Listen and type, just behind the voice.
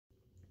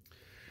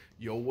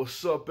Yo,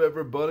 what's up,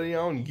 everybody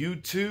on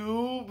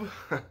YouTube?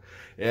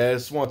 Yeah, I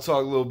just want to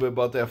talk a little bit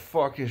about that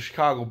fucking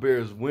Chicago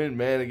Bears win,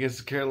 man, against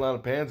the Carolina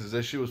Panthers.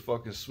 That shit was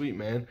fucking sweet,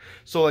 man.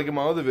 So, like, in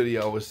my other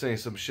video, I was saying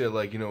some shit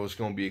like, it's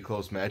going to be a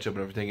close matchup and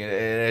everything. And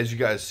as you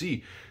guys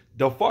see,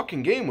 the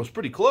fucking game was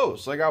pretty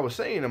close. Like I was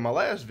saying in my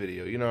last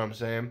video, you know what I'm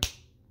saying?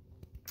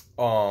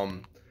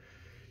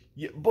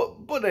 Yeah,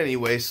 but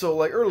anyway, so,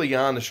 like, early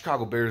on, the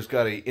Chicago Bears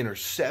got an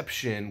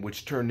interception,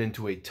 which turned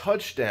into a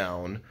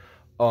touchdown.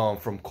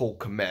 From Cole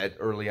Kmet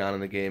early on in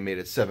the game, made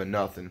it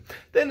 7-0.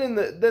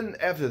 Then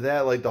after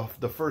that, like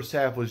the first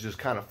half was just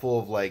kind of full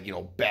of, like,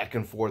 back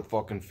and forth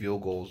fucking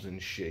field goals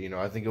and shit.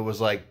 I think it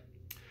was like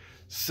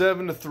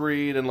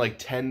 7-3, then like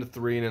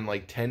 10-3, and then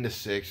like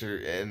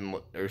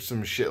 10-6 or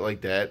some shit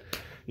like that.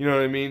 You know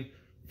what I mean?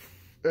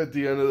 At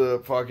the end of the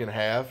fucking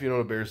half,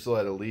 the Bears still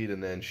had a lead,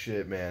 and then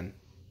shit, man.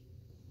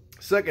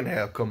 Second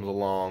half comes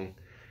along.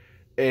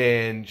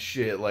 And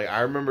shit, like,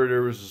 I remember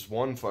there was this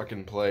one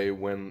fucking play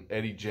when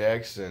Eddie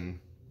Jackson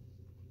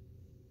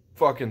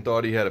fucking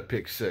thought he had a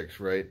pick six,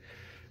 right?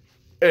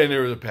 And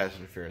there was a pass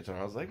interference, and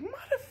I was like,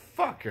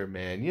 motherfucker,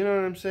 man. You know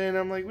what I'm saying?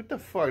 I'm like, what the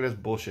fuck? That's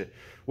bullshit.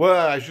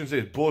 Well, I shouldn't say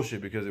it's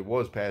bullshit because it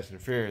was pass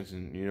interference,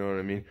 and you know what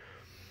I mean?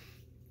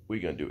 What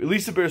you gonna do? At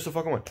least the Bears still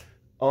fucking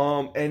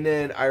won. And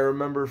then I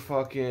remember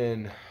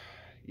fucking,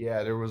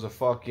 yeah, there was a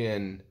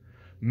fucking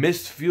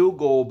missed field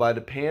goal by the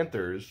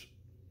Panthers.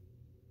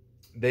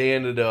 They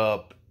ended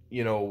up,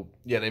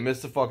 they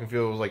missed the fucking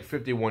field. It was like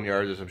 51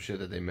 yards or some shit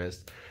that they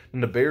missed.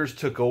 And the Bears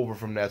took over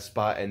from that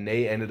spot, and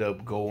they ended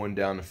up going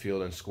down the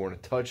field and scoring a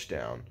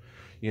touchdown.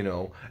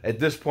 At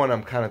this point,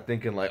 I'm kind of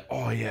thinking like,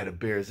 oh, yeah, the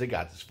Bears, they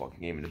got this fucking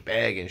game in the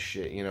bag and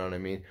shit, you know what I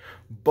mean?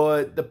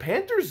 But the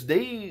Panthers,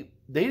 they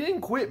didn't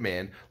quit,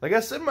 man. Like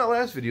I said in my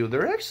last video,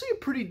 they're actually a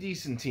pretty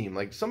decent team.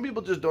 Like, some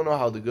people just don't know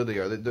how good they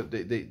are.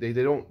 They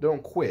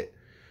don't quit.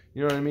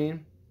 You know what I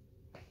mean?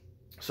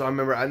 So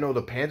I know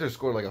the Panthers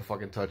scored like a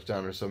fucking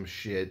touchdown or some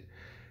shit.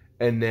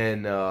 And then,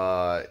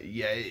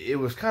 it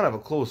was kind of a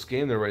close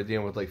game there right at the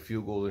end with like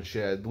field goals and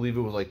shit. I believe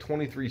it was like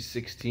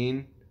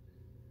 23-16.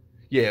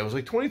 Yeah, it was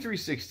like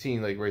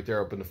 23-16, like right there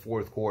up in the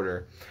fourth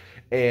quarter.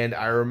 And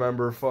I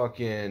remember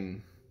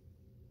fucking,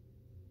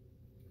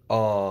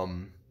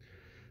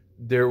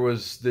 there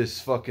was this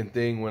fucking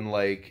thing when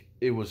like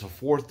it was a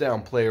fourth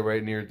down play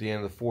right near at the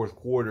end of the fourth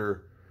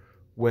quarter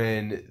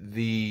when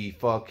the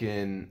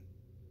fucking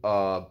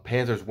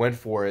Panthers went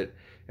for it,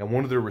 and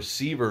one of their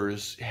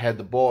receivers had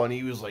the ball, and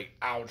he was like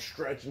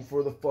outstretching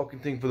for the fucking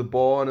thing for the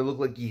ball, and it looked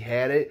like he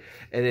had it,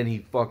 and then he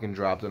fucking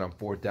dropped it on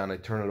fourth down. They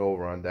turned it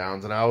over on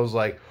downs, and I was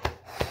like,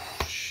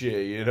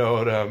 shit, you know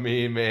what I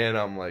mean, man?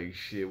 I'm like,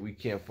 shit, we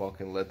can't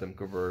fucking let them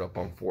convert up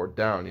on fourth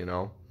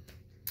down,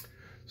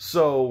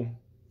 So,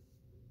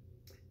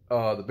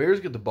 the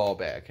Bears get the ball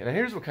back, and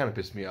here's what kind of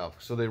pissed me off.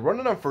 So they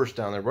run it on first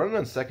down, they run it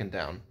on second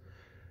down.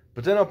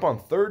 But then up on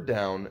third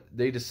down,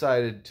 they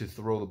decided to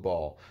throw the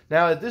ball.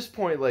 Now, at this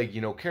point, like,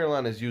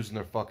 Carolina's using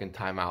their fucking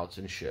timeouts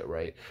and shit,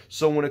 right?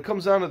 So when it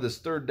comes down to this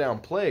third down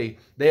play,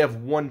 they have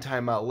one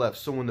timeout left.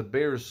 So when the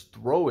Bears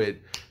throw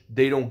it,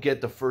 they don't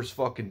get the first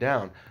fucking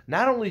down.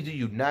 Not only do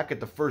you not get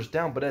the first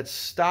down, but that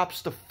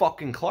stops the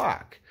fucking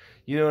clock.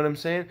 You know what I'm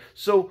saying?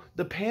 So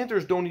the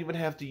Panthers don't even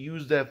have to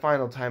use that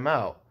final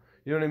timeout.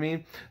 You know what I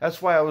mean?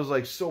 That's why I was,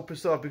 like, so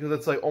pissed off, because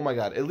it's like, oh my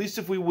God, at least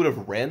if we would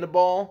have ran the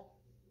ball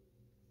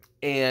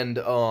and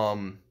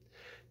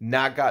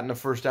not gotten the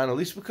first down, at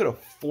least we could have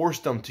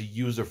forced them to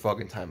use their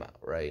fucking timeout,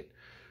 right?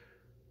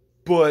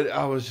 But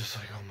I was just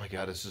like, oh my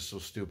God, it's just so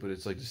stupid.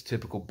 It's like this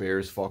typical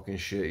Bears fucking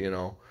shit,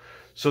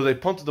 So they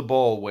punted the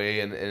ball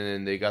away, and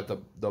then they got the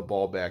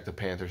ball back, the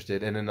Panthers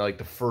did. And then, like,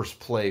 the first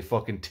play,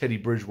 fucking Teddy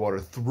Bridgewater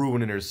threw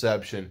an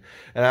interception.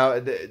 And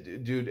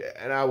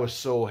I was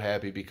so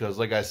happy because,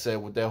 like I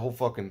said, with that whole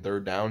fucking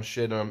third down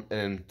shit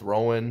and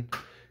throwing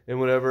and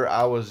whatever,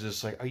 I was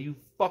just like, are you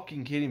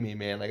fucking kidding me,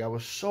 man? Like, I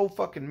was so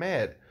fucking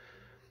mad.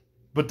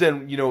 But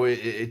then,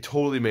 it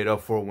totally made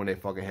up for it when they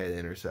fucking had an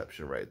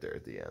interception right there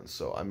at the end.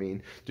 So, I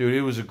mean, dude,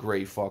 it was a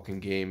great fucking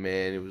game,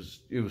 man.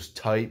 It was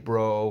tight,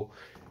 bro.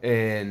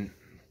 And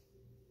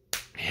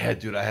yeah,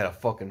 dude, I had a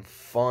fucking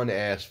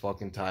fun-ass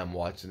fucking time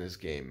watching this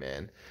game,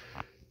 man.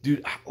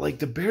 Dude, like,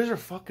 the Bears are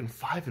fucking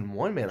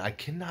 5-1, man. I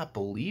cannot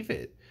believe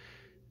it.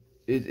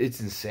 It's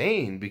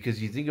insane,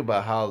 because you think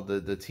about how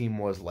the team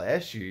was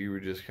last year. You were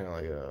just kind of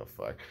like, oh,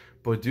 fuck.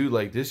 But, dude,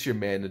 like, this year,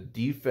 man, the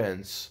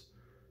defense,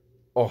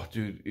 oh,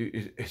 dude,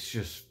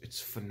 it's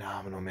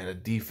phenomenal, man. The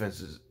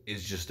defense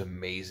is just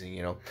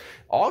amazing,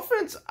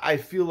 Offense, I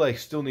feel like,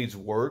 still needs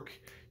work,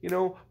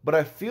 but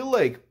I feel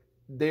like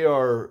they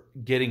are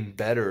getting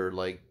better,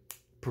 like,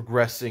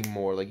 progressing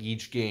more, like,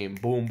 each game,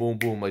 boom, boom,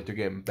 boom, like, they're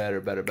getting better.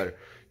 You know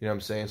what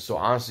I'm saying? So,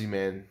 honestly,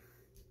 man,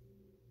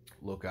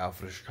 look out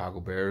for the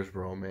Chicago Bears,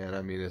 bro, man.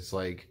 I mean, it's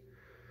like,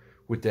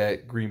 with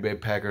that Green Bay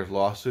Packers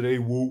loss today,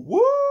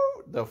 woo,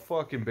 the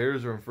fucking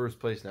Bears are in first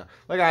place now.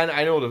 Like,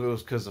 I know that it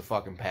was because the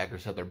fucking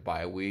Packers had their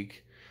bye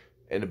week,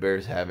 and the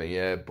Bears haven't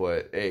yet,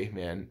 but, hey,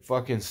 man,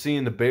 fucking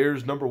seeing the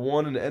Bears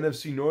 #1 in the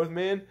NFC North,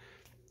 man,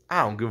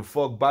 I don't give a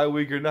fuck bye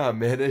week or not,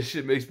 man. That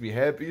shit makes me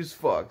happy as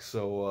fuck.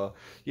 So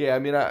yeah, I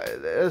mean,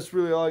 that's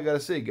really all I gotta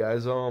say,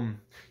 guys.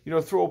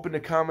 Throw up in the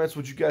comments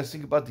what you guys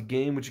think about the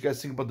game, what you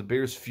guys think about the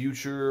Bears'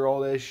 future, all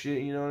that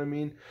shit. You know what I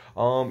mean?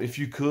 If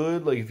you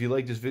could, like, if you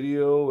like this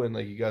video and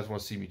like you guys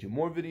want to see me do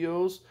more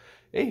videos,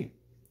 hey,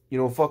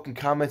 fucking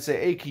comment,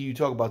 say, hey, can you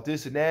talk about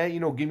this and that?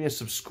 Give me a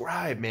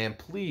subscribe, man.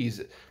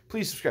 Please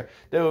subscribe.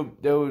 That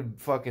would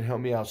fucking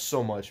help me out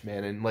so much,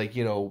 man. And like,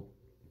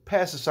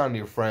 pass this on to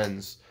your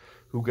friends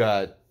who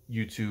got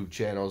YouTube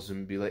channels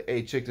and be like,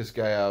 hey, check this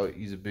guy out.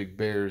 He's a big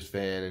Bears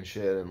fan and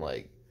shit. And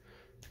like,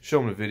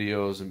 show him the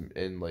videos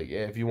and like, yeah,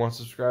 if you want to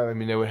subscribe, I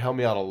mean, that would help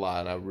me out a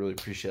lot. And I really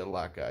appreciate it a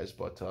lot, guys.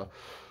 But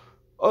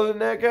other than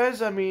that,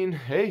 guys, I mean,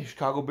 hey,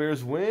 Chicago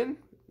Bears win.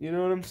 You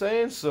know what I'm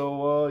saying?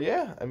 So,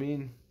 yeah, I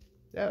mean,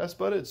 yeah, that's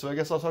about it. So I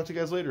guess I'll talk to you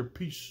guys later.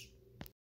 Peace.